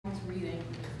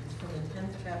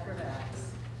chapter of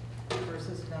Acts,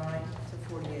 verses 9 to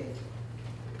 48.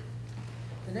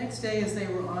 The next day, as they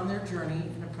were on their journey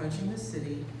and approaching the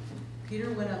city,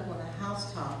 Peter went up on a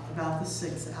housetop about the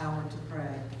 6th hour to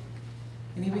pray.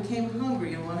 And he became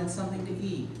hungry and wanted something to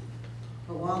eat.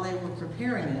 But while they were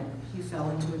preparing it, he fell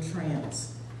into a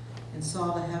trance and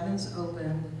saw the heavens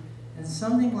open and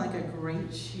something like a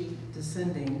great sheet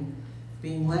descending,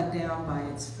 being let down by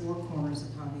its four corners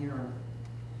upon the earth.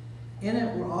 In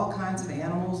it were all kinds of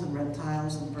animals and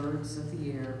reptiles and birds of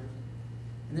the air.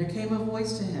 And there came a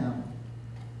voice to him,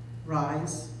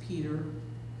 "Rise, Peter,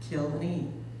 kill and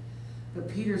eat." But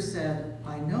Peter said,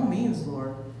 "By no means,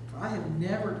 Lord, for I have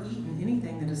never eaten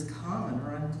anything that is common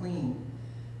or unclean."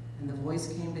 And the voice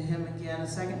came to him again a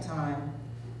second time,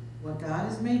 "What God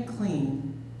has made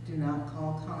clean, do not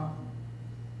call common."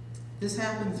 This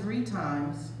happened 3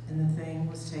 times, and the thing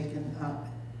was taken up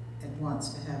at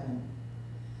once to heaven.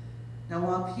 Now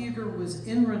while Peter was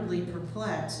inwardly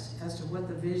perplexed as to what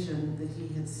the vision that he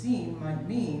had seen might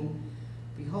mean,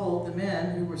 behold, the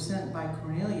men who were sent by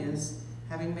Cornelius,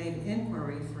 having made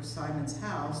inquiry for Simon's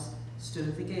house, stood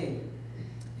at the gate,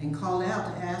 and called out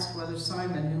to ask whether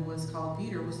Simon, who was called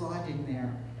Peter, was lodging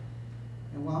there.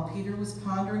 And while Peter was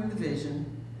pondering the vision,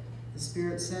 the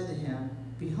Spirit said to him,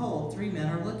 "Behold, 3 men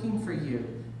are looking for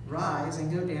you. Rise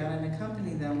and go down and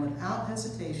accompany them without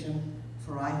hesitation,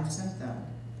 for I have sent them."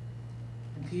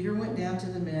 And Peter went down to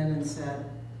the men and said,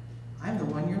 "I am the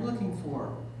one you're looking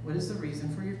for. What is the reason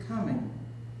for your coming?"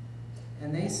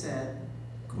 And they said,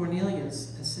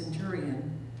 "Cornelius, a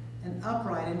centurion, an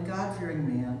upright and God-fearing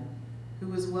man, who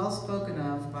was well spoken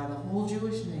of by the whole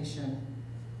Jewish nation,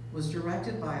 was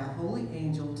directed by a holy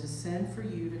angel to send for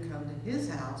you to come to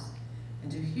his house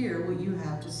and to hear what you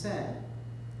have to say."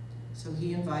 So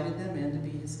he invited them in to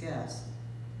be his guests.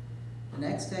 The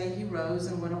next day he rose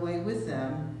and went away with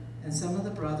them, and some of the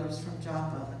brothers from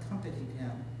Joppa accompanied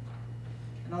him.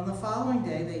 And on the following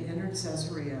day they entered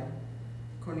Caesarea.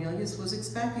 Cornelius was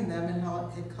expecting them and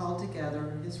had called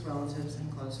together his relatives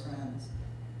and close friends.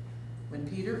 When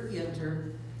Peter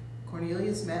entered,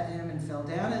 Cornelius met him and fell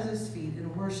down at his feet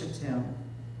and worshipped him.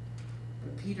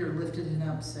 But Peter lifted him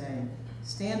up, saying,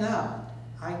 "Stand up,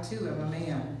 I too am a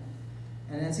man."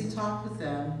 And as he talked with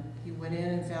them, he went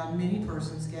in and found many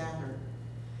persons gathered.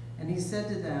 And he said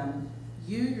to them,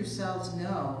 "You yourselves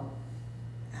know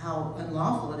how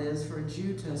unlawful it is for a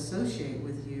Jew to associate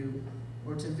with you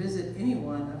or to visit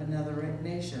anyone of another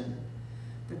nation.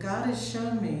 But God has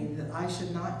shown me that I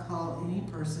should not call any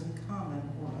person common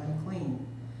or unclean.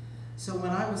 So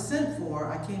when I was sent for,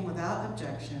 I came without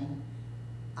objection.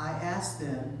 I asked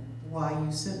them, 'Why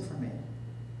you sent for me?'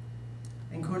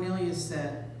 And Cornelius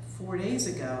said, 4 days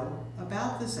ago,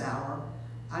 about this hour,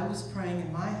 I was praying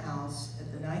in my house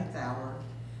at the 9th hour,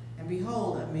 and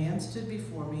behold, a man stood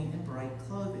before me in bright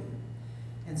clothing,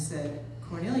 and said,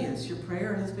 'Cornelius, your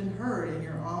prayer has been heard, and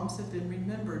your alms have been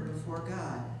remembered before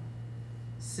God.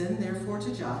 Send therefore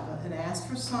to Joppa, and ask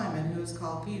for Simon, who is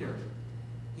called Peter.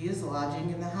 He is lodging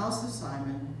in the house of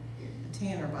Simon, a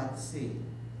tanner by the sea.'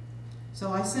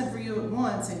 So I sent for you at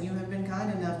once, and you have been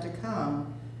kind enough to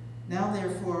come. Now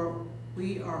therefore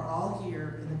we are all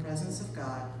here in the presence of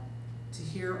God to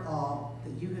hear all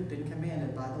that you have been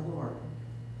commanded by the Lord."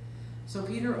 So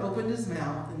Peter opened his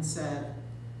mouth and said,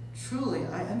 "Truly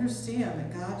I understand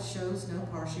that God shows no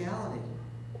partiality,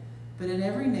 but in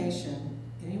every nation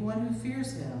anyone who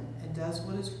fears him and does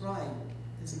what is right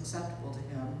is acceptable to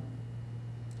him.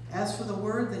 As for the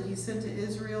word that he sent to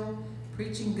Israel,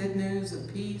 preaching good news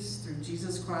of peace through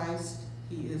Jesus Christ,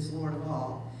 he is Lord of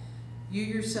all. You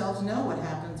yourselves know what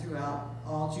happened throughout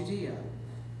all Judea,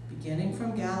 beginning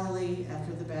from Galilee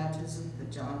after the baptism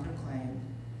that John proclaimed,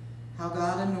 how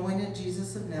God anointed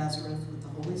Jesus of Nazareth with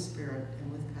the Holy Spirit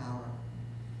and with power.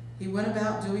 He went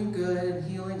about doing good and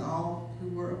healing all who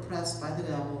were oppressed by the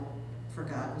devil, for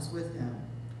God was with him.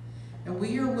 And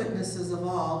we are witnesses of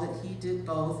all that he did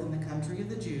both in the country of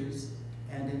the Jews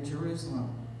and in Jerusalem.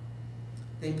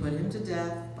 They put him to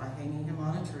death by hanging him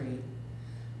on a tree,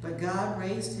 but God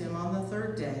raised him on the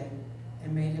 3rd day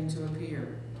and made him to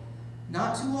appear,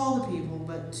 not to all the people,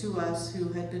 but to us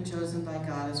who had been chosen by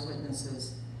God as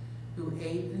witnesses, who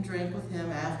ate and drank with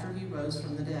him after he rose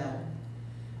from the dead.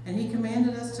 And he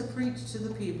commanded us to preach to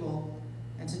the people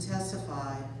and to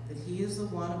testify that he is the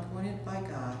one appointed by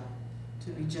God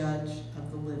to be judge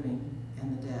of the living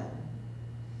and the dead.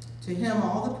 To him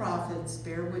all the prophets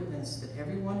bear witness that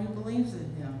everyone who believes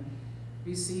in him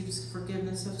receives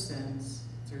forgiveness of sins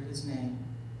through his name."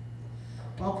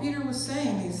 While Peter was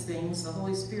saying these things, the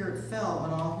Holy Spirit fell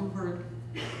on all who heard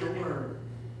the word.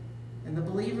 And the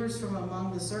believers from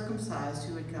among the circumcised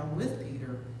who had come with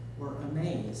Peter were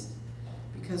amazed,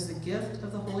 because the gift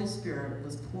of the Holy Spirit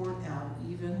was poured out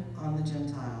even on the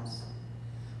Gentiles.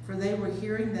 For they were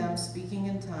hearing them speaking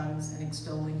in tongues and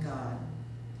extolling God.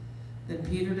 Then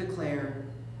Peter declared,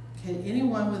 "Can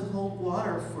anyone withhold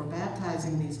water for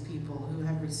baptizing these people who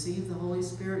have received the Holy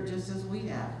Spirit just as we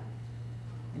have?"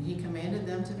 And he commanded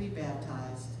them to be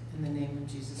baptized in the name of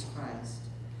Jesus Christ.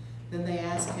 Then they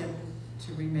asked him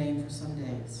to remain for some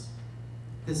days.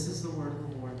 This is the word of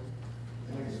the Lord.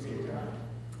 Thanks be to God.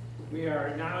 We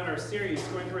are now in our series,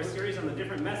 going through a series on the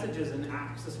different messages in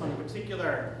Acts. This one in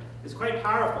particular is quite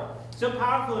powerful. So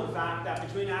powerful, in fact, that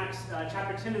between Acts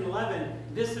chapter 10 and 11,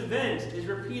 this event is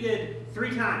repeated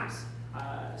 3 times.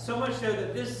 So much so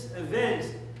that this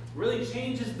event really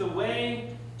changes the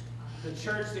way the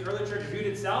church, the early church, viewed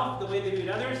itself, the way they viewed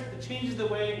others. It changes the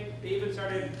way they even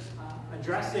started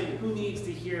addressing who needs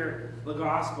to hear the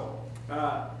gospel.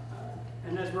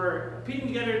 And as we're putting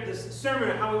together this sermon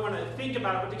and how we want to think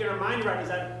about it, what to get our mind around, is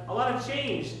that a lot of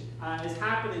change is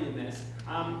happening in this.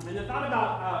 And the thought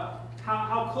about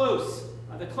how close,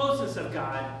 the closeness of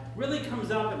God really comes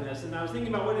up in this. And I was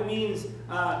thinking about what it means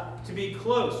to be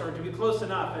close, or to be close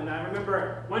enough. And I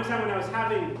remember one time when I was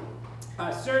having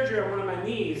surgery on one of my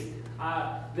knees,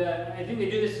 I think they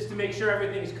do this just to make sure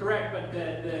everything's correct, but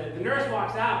the nurse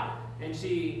walks out and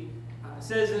she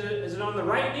says, "Is it on the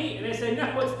right knee?" And I say,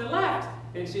 "No, it's the left."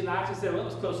 And she laughs and said, "Well, it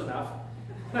was close enough."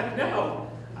 Like, no.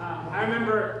 I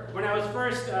remember when I was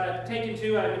first taken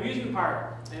to an amusement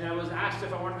park, and I was asked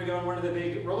if I wanted to go on one of the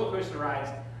big roller coaster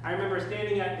rides. I remember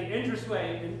standing at the entrance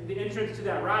to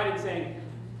that ride, and saying,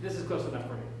 "This is close enough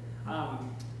for me."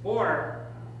 Or,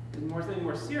 something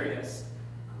more serious,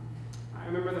 I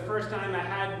remember the first time I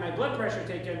had my blood pressure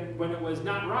taken when it was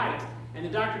not right. And the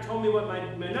doctor told me what my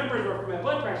numbers were for my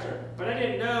blood pressure, but I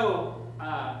didn't know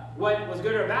what was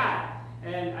good or bad.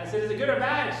 And I said, "Is it good or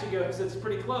bad?" She goes, "It's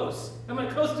pretty close." I'm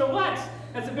like, "Close to what?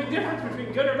 That's a big difference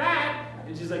between good or bad."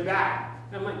 And she's like, "Bad."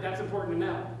 And I'm like, "That's important to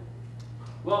know."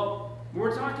 Well, when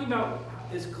we're talking about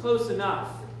is close enough,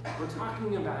 we're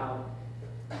talking about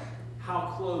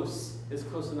how close is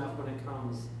close enough when it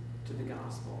comes to the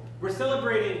gospel. We're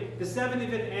celebrating the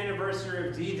 75th anniversary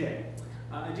of D-Day.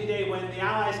 D-Day, when the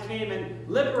Allies came and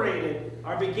liberated,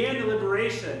 or began the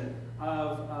liberation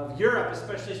of Europe,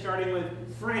 especially starting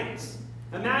with France.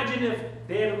 Imagine if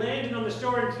they had landed on the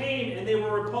shore and came, and they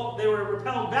were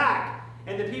repelled back,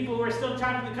 and the people who were still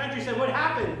trapped in the country said, "What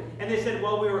happened?" And they said,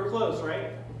 "Well, we were close,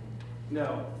 right?"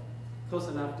 No, close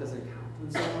enough doesn't count.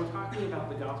 And so when we're talking about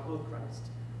the gospel of Christ,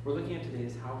 we're looking at today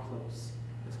is how close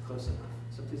is close enough.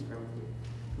 So please pray with me.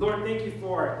 Lord, thank you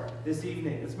for this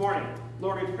evening, this morning.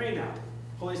 Lord, we pray now,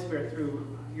 Holy Spirit,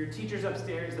 through your teachers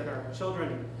upstairs that are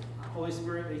children, Holy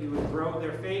Spirit, that you would grow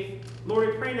their faith. Lord,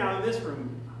 we pray now in this room,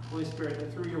 Holy Spirit,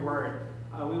 that through your word,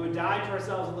 we would die to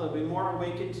ourselves a little bit, more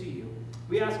awakened to you.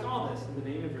 We ask all this in the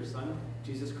name of your Son,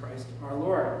 Jesus Christ, our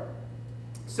Lord.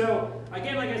 So,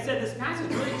 again, like I said, this passage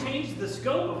really changes the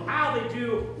scope of how they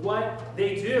do what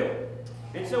they do.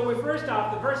 And so first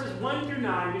off, the verses 1 through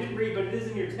 9, we didn't read, but it is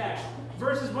in your text.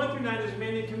 Verses 1 through 9, there's a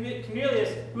man named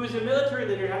Cornelius, who was a military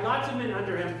leader, had lots of men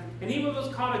under him, and he was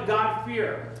called a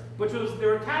God-fearer, there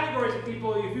were categories of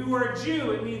people. If you were a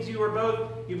Jew, it means you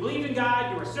believed in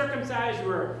God, you were circumcised,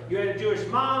 you had a Jewish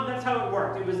mom. That's how it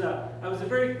worked. It was a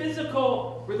very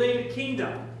physical related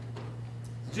kingdom.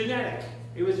 Genetic.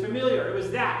 It was familiar. It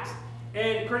was that.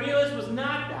 And Cornelius was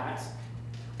not that,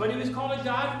 but he was called a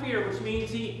God-fearer, which means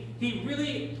he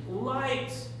really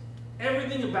liked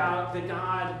everything about the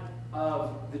God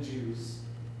of the Jews,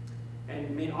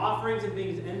 and made offerings and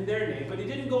things in their name, but he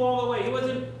didn't go all the way. He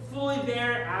wasn't fully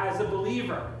there as a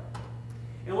believer.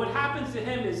 And what happens to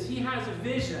him is he has a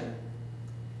vision.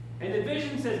 And the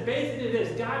vision says basically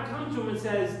this: God comes to him and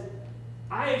says,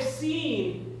 "I have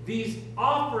seen these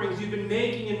offerings you've been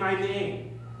making in my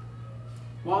name.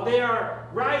 While they are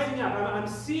rising up, I'm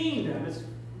seeing them." It's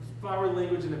flowery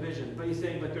language in a vision, but he's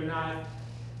saying, but they're not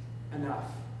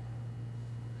enough.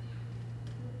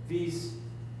 These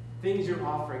things you're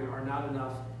offering are not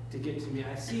enough to get to me.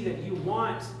 I see that you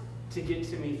want to get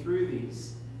to me through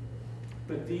these,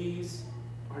 but these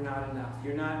are not enough.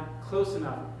 You're not close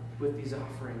enough with these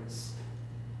offerings.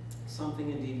 Something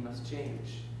indeed must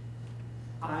change.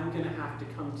 I'm going to have to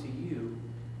come to you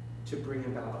to bring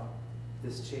about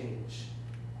this change.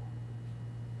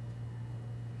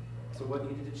 So what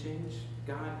needed to change?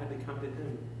 God had to come to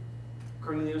him.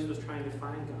 Cornelius was trying to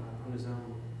find God on his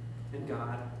own, and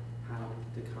God had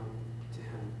to come to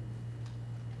him.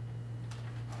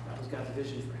 That was God's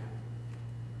vision for him.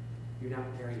 You're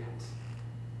not there yet.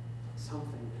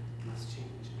 Something must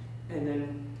change. And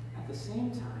then at the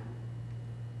same time,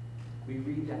 we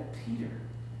read that Peter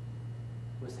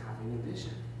was having a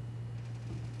vision.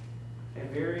 A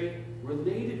very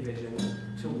related vision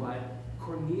to what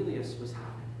Cornelius was having.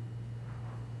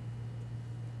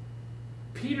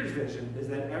 Peter's vision is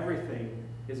that everything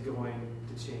is going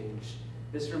to change.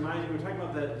 This reminds me, we're talking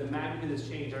about the magnitude of this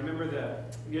change. I remember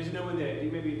you guys know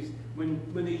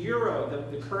when the euro,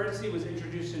 the currency was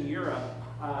introduced in Europe,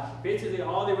 basically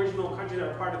all the original countries that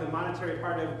were part of the monetary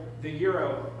part of the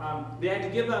euro, they had to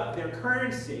give up their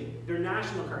currency, their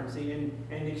national currency,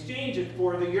 and exchange it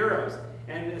for the euros.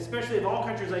 And especially of all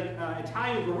countries like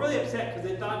Italians were really upset because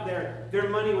they thought their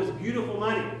money was beautiful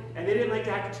money. And they didn't like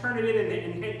to have to turn it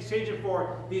in and exchange it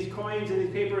for these coins and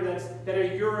these paper that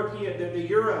are European, the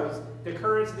euros, the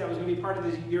currency that was going to be part of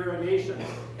these euro nations.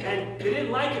 And they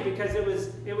didn't like it because they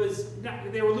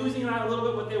were losing out a little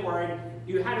bit what they were. And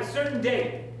you had a certain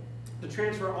date to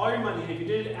transfer all your money. And if you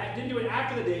didn't do it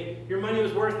after the date, your money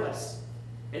was worthless.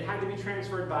 It had to be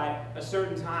transferred by a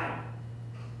certain time.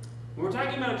 When we're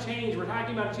talking about change, we're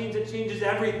talking about change that changes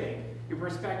everything. Your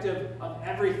perspective of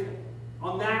everything.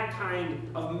 On that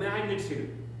kind of magnitude.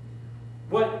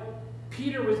 What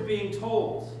Peter was being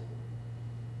told,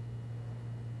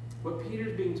 what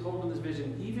Peter's being told in this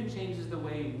vision even changes the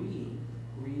way we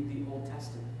read the Old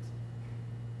Testament.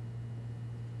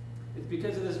 It's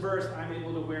because of this verse I'm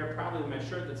able to wear probably my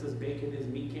shirt that says bacon is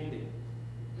meat candy.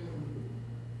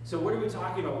 So what are we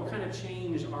talking about? What kind of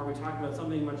change are we talking about?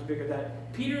 Something much bigger.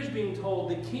 That Peter's being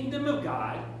told the kingdom of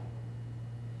God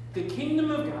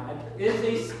is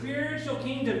a spiritual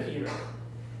kingdom, Peter.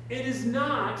 It is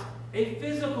not a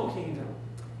physical kingdom.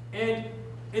 And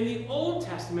in the Old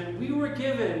Testament, we were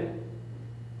given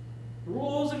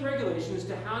rules and regulations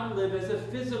to how to live as a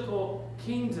physical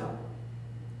kingdom.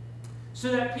 So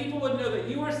that people would know that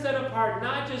you are set apart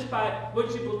not just by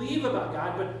what you believe about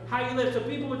God, but how you live. So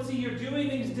people would see you're doing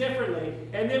things differently.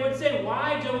 And they would say,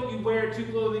 why don't you wear two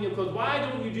clothing of clothes? Why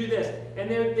don't you do this? And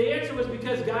the answer was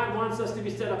because God wants us to be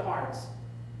set apart.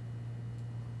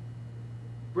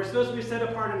 We're supposed to be set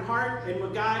apart in heart, and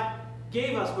what God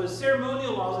gave us was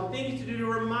ceremonial laws and things to do to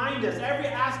remind us every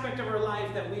aspect of our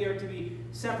life that we are to be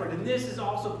separate. And this is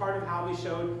also part of how we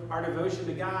showed our devotion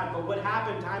to God. But what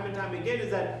happened time and time again is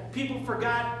that people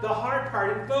forgot the hard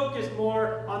part and focused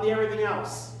more on the everything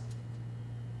else.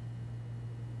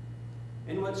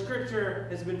 And what Scripture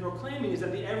has been proclaiming is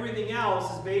that the everything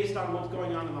else is based on what's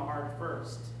going on in the heart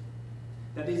first.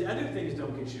 That these other things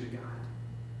don't get you to God.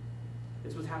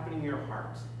 It's what's happening in your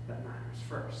heart that matters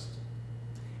first.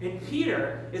 And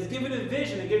Peter is given a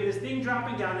vision, and given this thing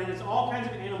dropping down, and it's all kinds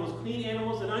of animals, clean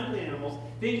animals and unclean animals,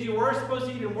 things you were supposed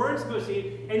to eat and weren't supposed to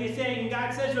eat. And he's saying, and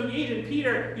God says to him, eat. And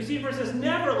Peter, you see, verse says,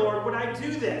 never, Lord, would I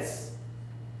do this.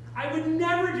 I would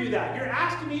never do that. You're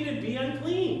asking me to be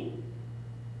unclean.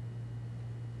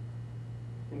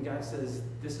 And God says,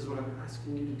 this is what I'm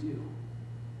asking you to do.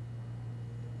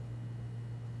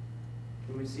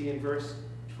 And we see in verse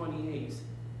 28,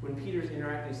 when Peter's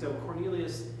interacting, so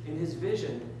Cornelius, in his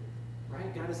vision,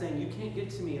 right, God is saying, you can't get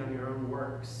to me on your own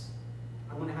works.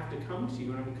 I'm going to have to come to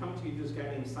you, and I'm going to come to you, this guy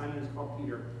named Simon is called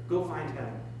Peter. Go find him.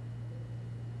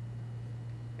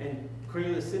 And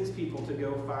Cornelius sends people to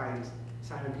go find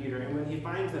Simon Peter, and when he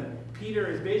finds them, Peter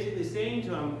is basically saying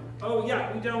to him, oh yeah,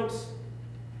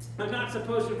 I'm not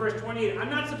supposed to, verse 28,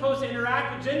 I'm not supposed to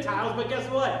interact with Gentiles, but guess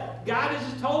what? God has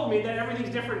just told me that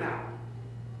everything's different now.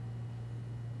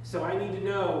 So I need to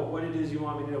know what it is you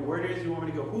want me to know, where it is you want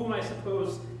me to go, who am I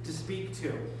supposed to speak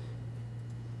to?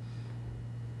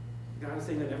 God is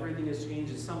saying that everything has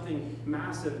changed, something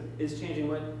massive is changing.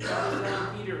 What God is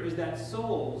telling Peter is that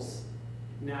souls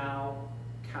now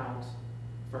count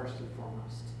first and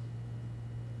foremost.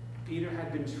 Peter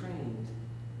had been trained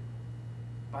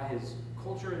by his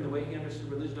culture and the way he understood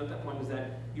religion at that point is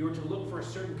that you were to look for a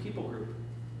certain people group.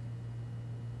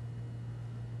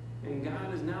 And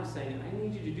God is now saying, I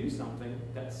need you to do something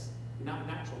that's not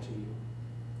natural to you.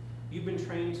 You've been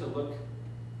trained to look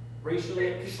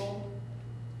racially at people,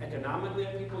 economically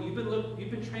at people. You've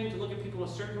been trained to look at people a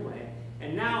certain way.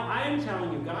 And now I am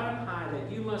telling you, God on high,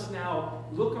 that you must now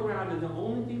look around, and the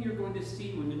only thing you're going to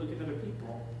see when you look at other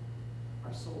people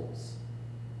are souls.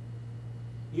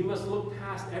 You must look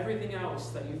past everything else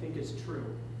that you think is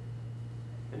true.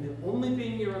 And the only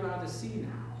thing you're allowed to see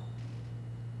now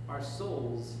are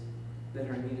souls that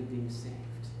are in need of being saved.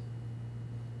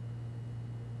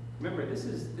 Remember, this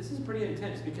is pretty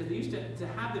intense because they used to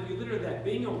have the view literally that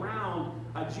being around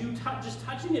a Jew, just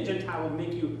touching a Gentile would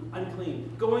make you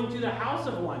unclean. Going to the house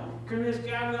of one, Cornelius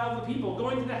gathered all the people,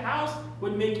 going to the house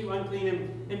would make you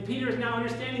unclean. And Peter is now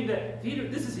understanding that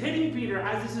this is hitting Peter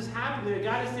as this is happening. That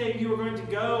God is saying you are going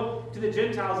to go to the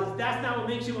Gentiles. That's not what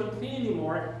makes you unclean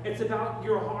anymore. It's about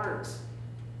your heart.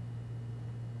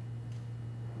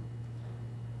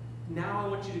 Now I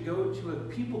want you to go to a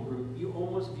people group you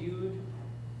almost viewed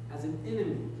as an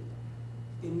enemy,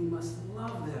 and you must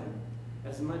love them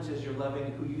as much as you're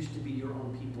loving who used to be your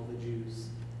own people, the Jews.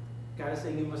 God is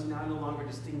saying you must now no longer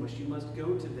distinguish. You must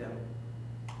go to them.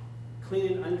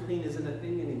 Clean and unclean isn't a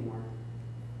thing anymore.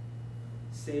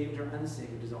 Saved or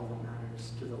unsaved is all that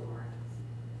matters to the Lord.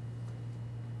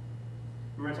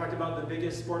 Remember I talked about the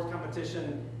biggest sports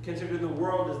competition considered in the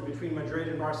world is between Madrid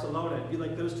and Barcelona. It'd be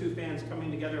like those two fans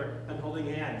coming together and holding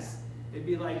hands. It'd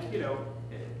be like,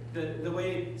 the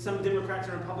way some Democrats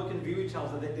and Republicans view each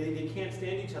other, that they can't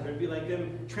stand each other. It'd be like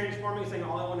them transforming, saying,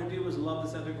 all I want to do is love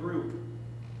this other group.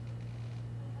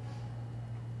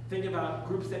 Think about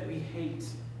groups that we hate,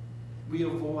 we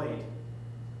avoid,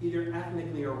 either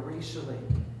ethnically or racially.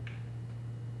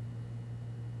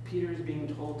 Peter is being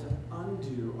told to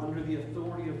undo, under the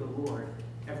authority of the Lord,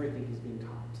 everything he's being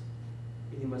taught.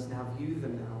 And he must now view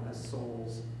them now as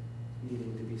souls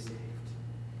needing to be saved.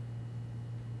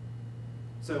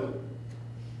 So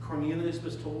Cornelius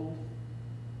was told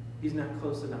he's not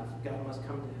close enough. God must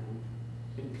come to him.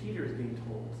 And Peter is being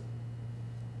told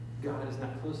God is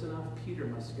not close enough. Peter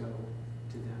must go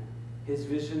to them. His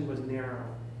vision was narrow.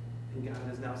 And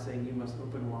God is now saying you must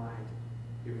open wide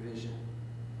your vision.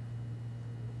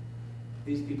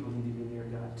 These people need to be near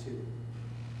God too.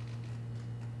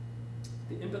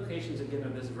 The implications again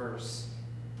of this verse.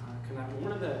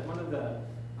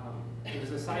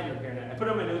 There's a side note here, and I put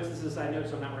on my notes. This is a side note,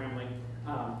 so I'm not rambling.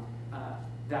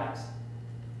 That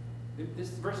this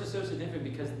verse is so significant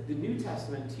because the New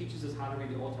Testament teaches us how to read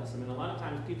the Old Testament. A lot of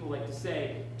times people like to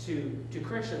say to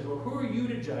Christians, well, who are you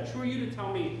to judge? Who are you to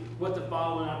tell me what to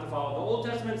follow and not to follow? The Old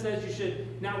Testament says you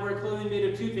should not wear clothing made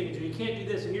of two things, and you can't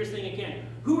do this, and you're saying you can.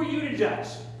 Who are you to judge?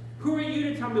 Who are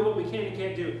you to tell me what we can and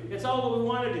can't do? It's all what we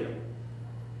want to do.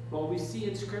 Well, we see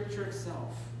in Scripture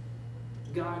itself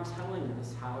God telling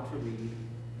us how to read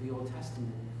the Old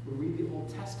Testament. We read the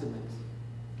Old Testament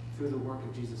through the work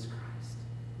of Jesus Christ.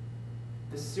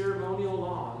 The ceremonial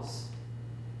laws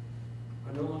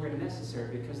are no longer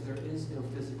necessary because there is no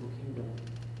physical kingdom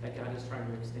that God is trying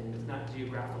to extend. It's not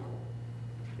geographical.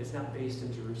 It's not based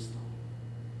in Jerusalem.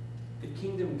 The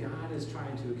kingdom God is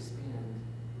trying to expand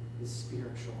is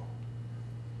spiritual.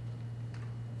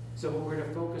 So what we're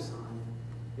to focus on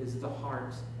is the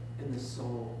heart and the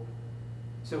soul.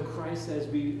 So Christ says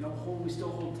we still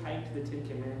hold tight to the Ten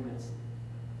Commandments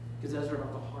because those are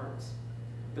about the heart.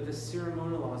 But the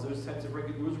ceremonial laws, those types of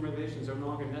rules and regulations are no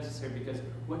longer necessary because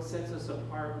what sets us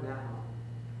apart now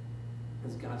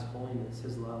is God's holiness,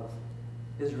 His love,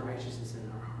 His righteousness in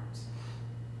our hearts.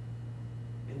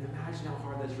 And imagine how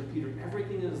hard that's for Peter.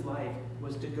 Everything in his life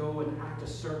was to go and act a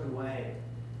certain way.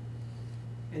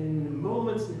 And in a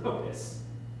moment's notice,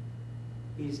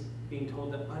 he's being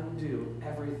told to undo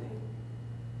everything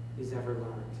he's ever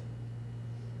learned.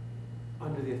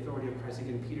 Under the authority of Christ.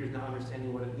 Again, Peter's not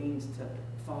understanding what it means to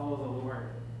follow the Lord.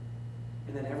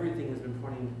 And that everything has been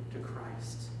pointing to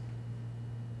Christ.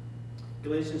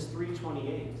 Galatians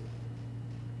 3:28.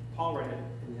 Paul read it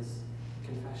in his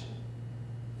confession.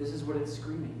 This is what it's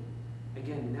screaming.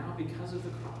 Again, now because of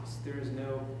the cross, there is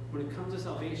no, when it comes to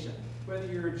salvation, whether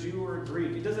you're a Jew or a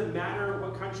Greek, it doesn't matter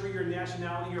what country or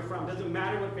nationality you're from, it doesn't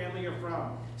matter what family you're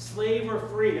from, slave or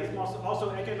free, that's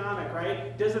also economic, right?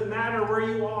 It doesn't matter where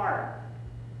you are.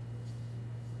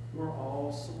 We're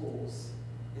all souls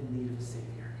in need of a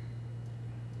Savior.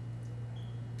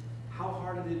 How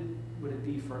hard would it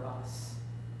be for us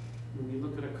when you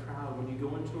look at a crowd, when you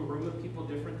go into a room of people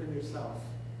different than yourself,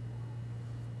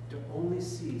 to only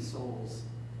see souls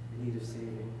in need of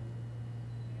saving?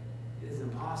 It is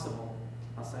impossible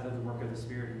outside of the work of the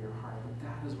Spirit in your heart. But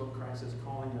that is what Christ is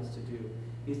calling us to do.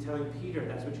 He's telling Peter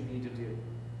that's what you need to do.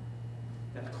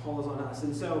 That call is on us.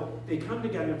 And so they come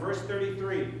together in verse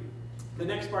 33. The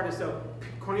next part is, so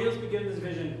Cornelius been given this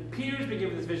vision, Peter's been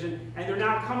given this vision, and they're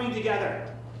now coming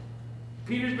together.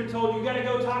 Peter's been told, you got to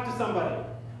go talk to somebody.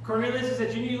 Cornelius has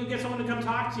said, you need to get someone to come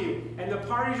talk to you. And the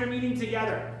parties are meeting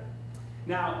together.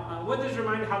 Now, what does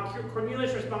remind how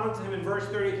Cornelius responds to him in verse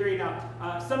 33.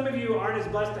 Now, some of you aren't as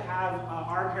blessed to have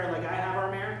arm hair like I have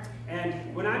arm hair.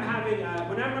 And when I'm having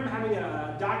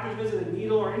a doctor's visit, a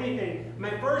needle or anything, my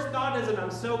first thought isn't,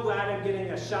 I'm so glad I'm getting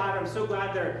a shot. I'm so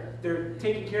glad they're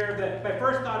taking care of it. My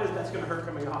first thought is, that's going to hurt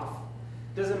coming off.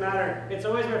 Doesn't matter. It's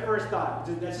always my first thought.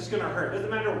 That's just going to hurt. Doesn't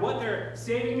matter what they're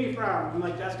saving me from. I'm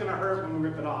like, that's going to hurt when we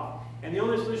rip it off. And the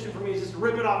only solution for me is just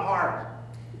rip it off hard.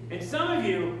 And some of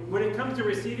you, when it comes to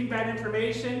receiving bad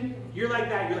information, you're like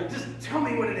that. You're like, just tell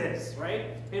me what it is, right?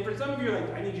 And for some of you, you're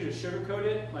like, I need you to sugarcoat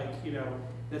it. Like,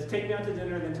 let's take me out to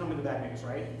dinner and then tell me the bad news,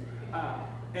 right?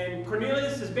 And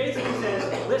Cornelius is basically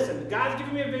says, listen, God's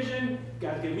giving me a vision,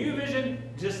 God's giving you a vision,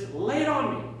 just lay it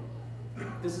on me.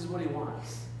 This is what he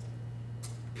wants.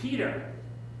 Peter,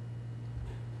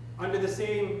 under the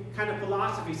same kind of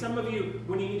philosophy, some of you,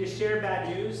 when you need to share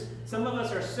bad news, some of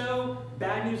us are so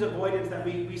bad news avoidance that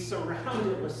we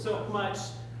surround it with so much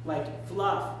like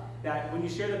fluff that when you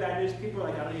share the bad news, people are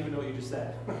like, I don't even know what you just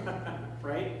said.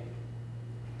 Right?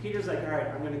 Peter's like, all right,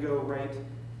 I'm going to go right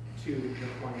to the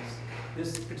points.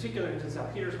 This particular instance, how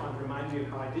Peter responded, reminds me of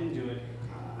how I didn't do it.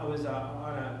 I was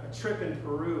on a trip in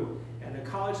Peru, and a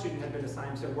college student had been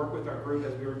assigned to work with our group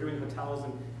as we were doing hotels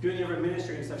and doing different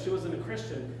ministry and stuff. She wasn't a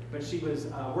Christian, but she was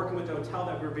working with the hotel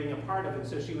that we were being a part of, and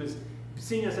so she was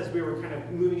seeing us as we were kind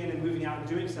of moving in and moving out and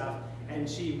doing stuff. And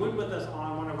she went with us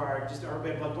on one of our, we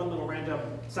had like one little random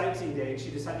sightseeing day, and she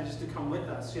decided just to come with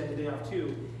us. She had the day off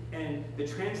too. And the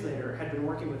translator had been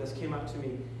working with us, came up to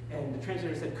me, and the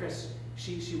translator said, Chris,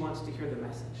 she wants to hear the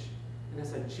message. And I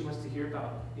said, she wants to hear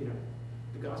about,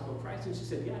 the gospel of Christ? And she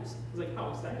said, yes. I was like,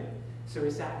 how exciting. So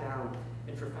we sat down,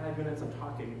 and for 5 minutes I'm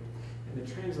talking, and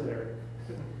the translator,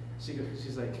 she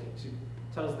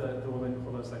tells the woman,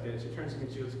 hold on a second, she turns to me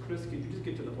and she goes, Chris, could you just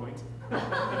get to the point? I'm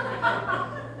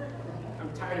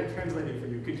tired of translating for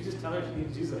you. Could you just tell her she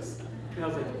needs Jesus? And I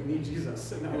was like, you need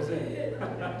Jesus. And that was it.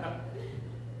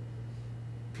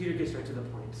 Peter gets right to the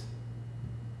point.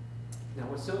 Now,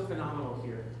 what's so phenomenal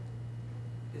here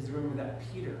is remember that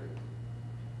Peter,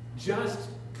 just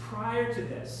prior to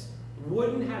this,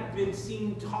 wouldn't have been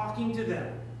seen talking to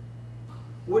them.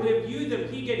 Would have viewed them,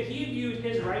 he viewed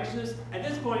his righteousness. At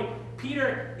this point,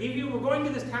 Peter, if you were going to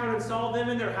this town and saw them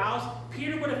in their house,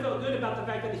 Peter would have felt good about the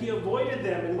fact that he avoided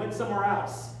them and went somewhere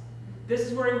else. This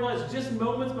is where he was just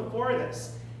moments before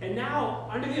this. And now,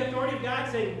 under the authority of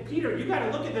God, saying, Peter, you got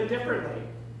to look at them differently.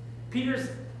 Peter's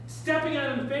stepping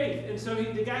out in faith. And so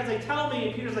the guy's like, tell me.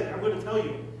 And Peter's like, I'm going to tell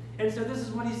you. And so this is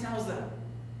what he tells them.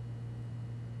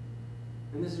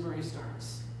 And this is where he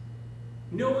starts.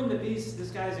 Knowing that this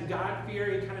guy's a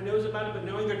God-fearer, he kind of knows about it, but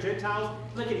knowing they're Gentiles,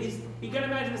 look at you got to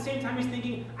imagine at the same time he's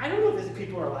thinking, I don't know what these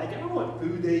people are like. I don't know what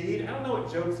food they eat. I don't know what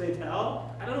jokes they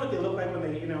tell. I don't know what they look like when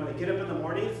they get up in the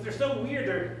morning. They're so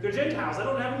weird. They're Gentiles. I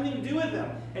don't have anything to do with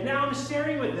them. And now I'm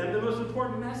sharing with them the most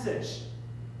important message.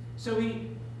 So I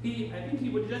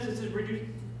think what he does is reduce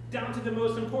down to the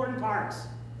most important parts.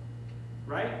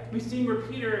 Right? We've seen where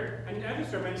Peter, in other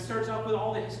sermons, starts off with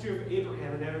all the history of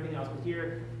Abraham and everything else, but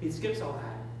here he skips all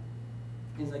that.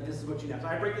 He's like, this is what you know. So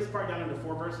I break this part down into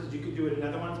 4 verses. You could do it in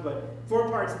other ones, but 4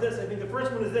 parts of this. I think the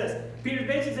first one is this. Peter's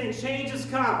basically saying, change has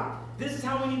come. This is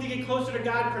how we need to get closer to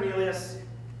God, Cornelius.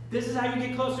 This is how you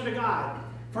get closer to God.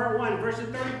 Part 1,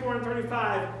 verses 34 and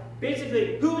 35.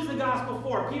 Basically, who is the gospel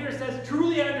for? Peter says,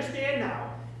 truly I understand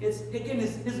now. Again,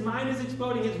 his mind is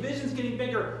exploding. His vision's getting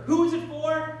bigger. Who is it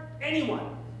for?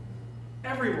 Anyone.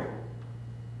 Everyone.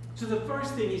 So the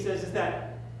first thing he says is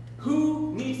that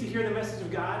who needs to hear the message of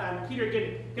God? Peter,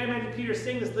 again, you can imagine Peter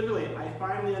saying this literally, I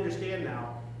finally understand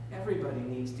now. Everybody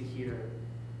needs to hear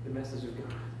the message of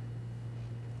God.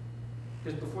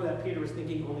 Because before that, Peter was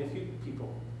thinking only a few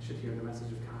people should hear the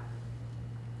message of God.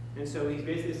 And so he's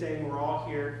basically saying we're all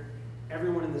here.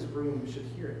 Everyone in this room should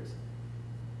hear it.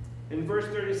 In verse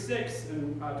 36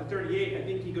 to 38, I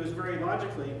think he goes very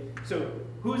logically. So,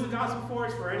 who is the gospel for?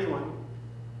 It's for anyone.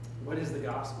 What is the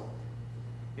gospel?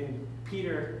 And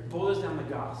Peter boils down the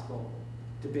gospel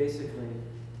to basically,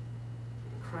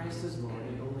 Christ is Lord,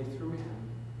 and only through him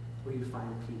will you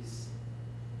find peace.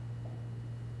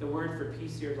 The word for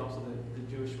peace here is also the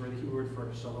Jewish word, the Hebrew word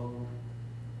for shalom.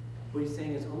 What he's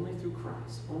saying is only through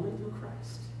Christ, only through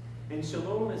Christ. And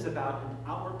shalom is about an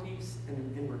outward peace and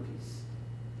an inward peace.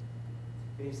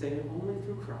 And he's saying only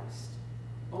through Christ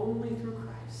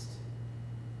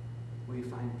will you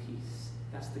find peace.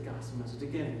 That's the gospel message.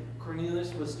 Again,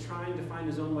 Cornelius was trying to find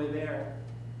his own way there.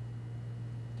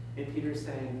 And Peter's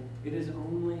saying, it is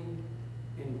only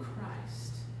in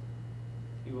Christ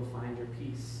you will find your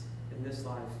peace in this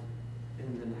life and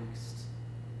in the next.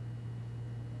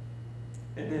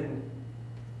 And then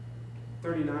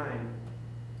 39,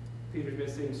 Peter's been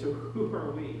saying, so who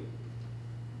are we?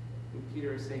 And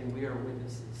Peter is saying, we are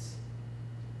witnesses.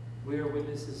 We are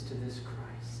witnesses to this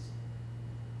Christ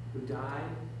who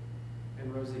died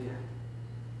and rose again.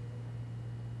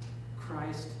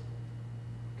 Christ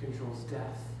controls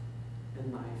death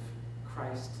and life.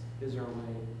 Christ is our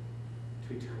way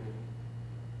to eternity.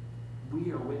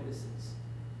 We are witnesses.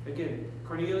 Again,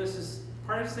 Cornelius is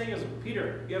part of saying is,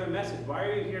 Peter, you have a message. Why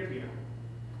are you here, Peter?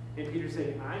 And Peter's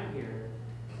saying, I'm here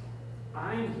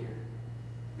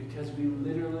because we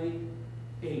literally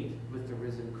ate with the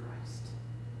risen Christ.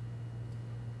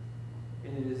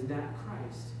 And it is in that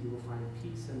Christ you will find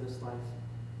peace in this life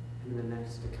and in the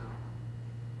next to come.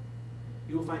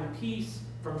 You will find peace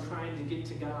from trying to get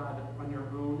to God on your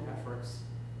own efforts,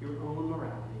 your own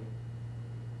morality.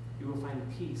 You will find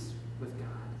peace with God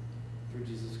through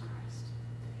Jesus Christ.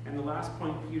 And the last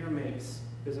point Peter makes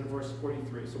is in verse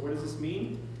 43. So what does this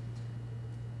mean?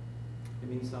 It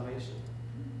means salvation.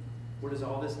 What does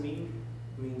all this mean?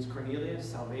 It means, Cornelius,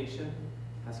 salvation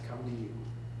has come to you.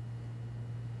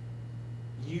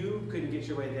 You couldn't get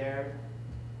your way there,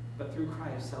 but through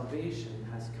Christ, salvation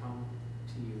has come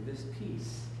to you. This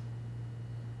peace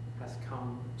has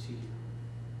come to you.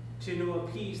 To know a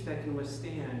peace that can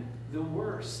withstand the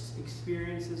worst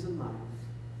experiences in life.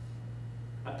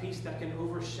 A peace that can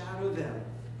overshadow them.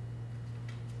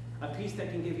 A peace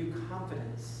that can give you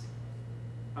confidence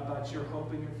about your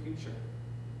hope and your future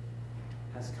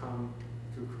has come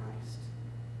through Christ.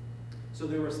 So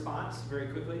their response, very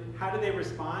quickly, how do they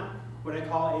respond? What I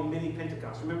call a mini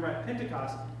Pentecost. Remember at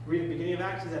Pentecost, read at the beginning of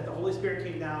Acts, is that the Holy Spirit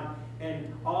came down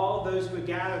and all those who had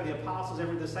gathered, the apostles,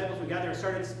 every disciples who gathered,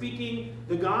 started speaking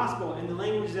the gospel in the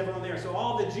languages of everyone there. So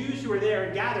all the Jews who were there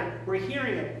and gathered were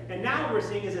hearing it. And now what we're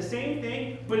seeing is the same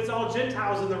thing, but it's all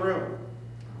Gentiles in the room.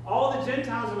 All the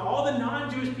Gentiles and all the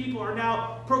non-Jewish people are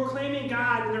now proclaiming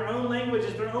God in their own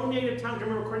languages, their own native tongues.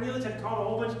 Remember, Cornelius had called a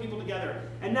whole bunch of people together.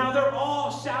 And now they're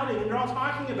all shouting and they're all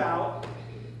talking about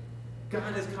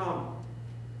God has come.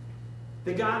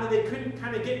 The God that they couldn't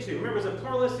kind of get to. Remember, it was a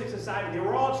pluralistic society. They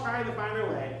were all trying to find their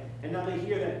way. And now they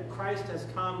hear that Christ has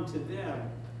come to them.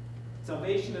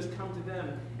 Salvation has come to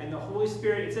them. And the Holy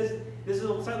Spirit, it says, this is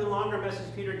a slightly longer message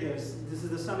Peter gives. This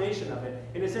is the summation of it.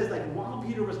 And it says, like, while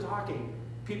Peter was talking,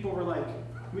 people were like,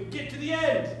 we get to the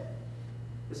end.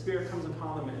 The Spirit comes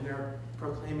upon them and they're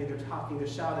proclaiming, they're talking, they're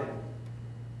shouting,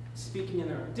 speaking in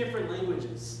their different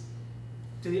languages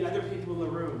to the other people in the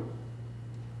room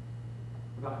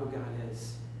about who God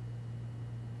is.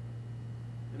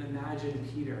 And imagine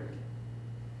Peter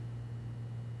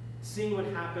seeing what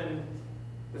happened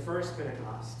the first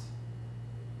Pentecost,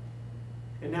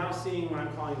 and now seeing what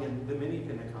I'm calling the mini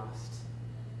Pentecost.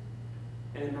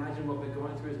 And imagine what was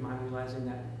going through his mind, realizing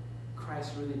that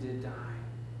Christ really did die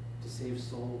to save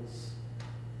souls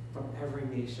from every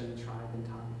nation, tribe, and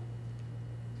tongue.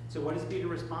 So what is Peter's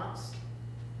response?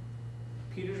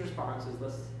 Peter's response is,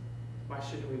 why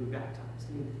shouldn't we be baptized?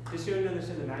 I mean, just so you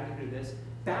understand the magnitude of this,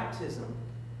 baptism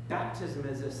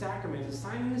is a sacrament, it's a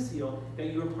sign and a seal that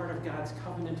you are part of God's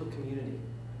covenantal community.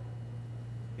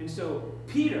 And so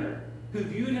Peter, who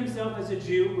viewed himself as a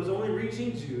Jew, was only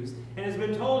reaching Jews, and has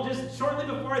been told just shortly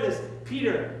before this,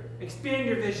 Peter, expand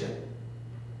your vision.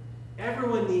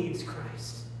 Everyone needs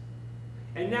Christ.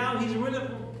 And now he's with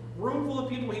a room full of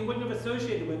people he wouldn't have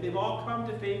associated with. They've all come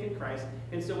to faith in Christ.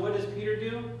 And so what does Peter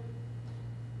do?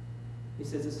 He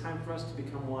says it's time for us to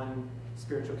become one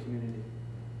spiritual community.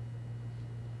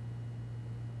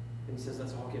 And he says,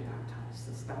 let's all get baptized.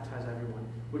 Let's baptize everyone.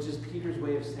 Which is Peter's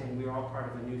way of saying we are all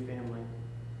part of a new family.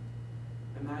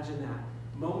 Imagine that.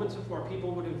 Moments before,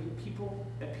 people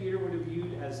that Peter would have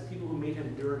viewed as people who made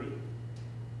him dirty.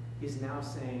 He's now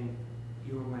saying,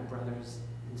 you are my brothers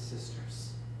and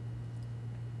sisters.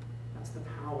 That's the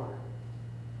power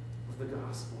of the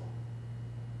gospel.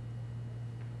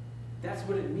 That's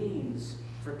what it means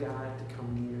for God to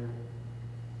come near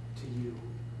to you.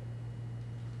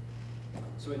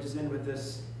 So I just end with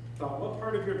this thought. What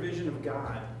part of your vision of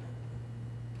God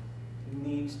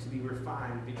needs to be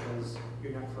refined because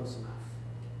you're not close enough?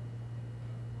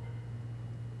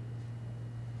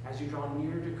 As you draw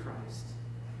near to Christ,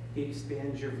 He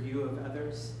expands your view of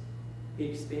others. He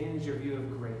expands your view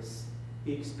of grace.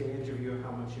 He expands your view of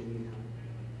how much you need Him.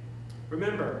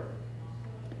 Remember,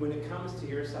 when it comes to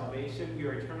your salvation,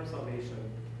 your eternal salvation,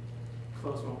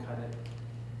 close won't cut it.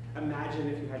 Imagine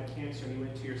if you had cancer and you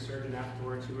went to your surgeon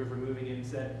afterwards who was removing it and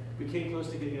said, we came close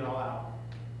to getting it all out.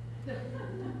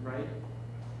 Right?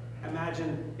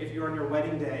 Imagine if you're on your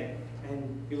wedding day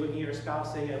and you're looking at your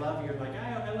spouse saying, I love you, you're like,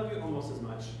 I love you almost as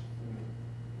much.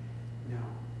 No.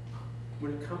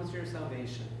 When it comes to your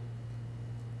salvation,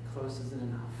 close isn't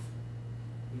enough.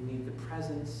 You need the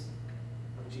presence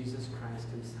of Jesus Christ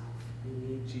Himself. You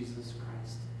need Jesus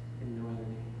Christ in no other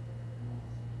name.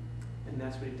 And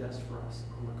that's what He does for us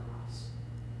on the cross.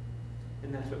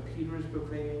 And that's what Peter is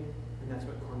proclaiming, and that's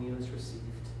what Cornelius received.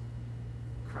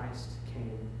 Christ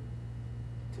came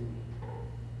to me.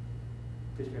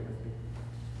 Please bear with me.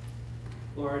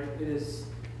 Lord, it is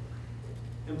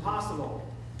impossible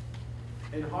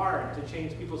and hard to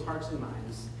change people's hearts and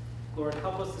minds. Lord,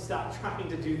 help us to stop trying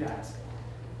to do that.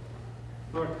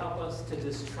 Lord, help us to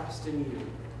just trust in You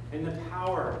and the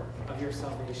power of Your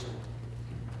salvation.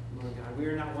 Lord God. We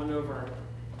are not won over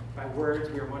by words,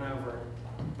 we are won over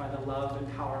by the love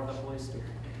and power of the Holy Spirit.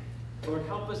 Lord,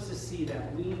 help us to see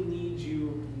that we need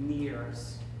you near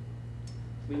us.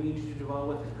 We need you to dwell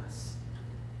within us.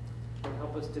 Lord,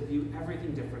 help us to view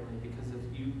everything differently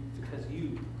because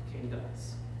you came to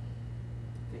us.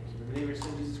 Thank you. In the name of your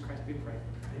Son, Jesus Christ, we pray.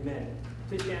 Amen.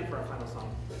 Please stand for our final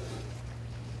song.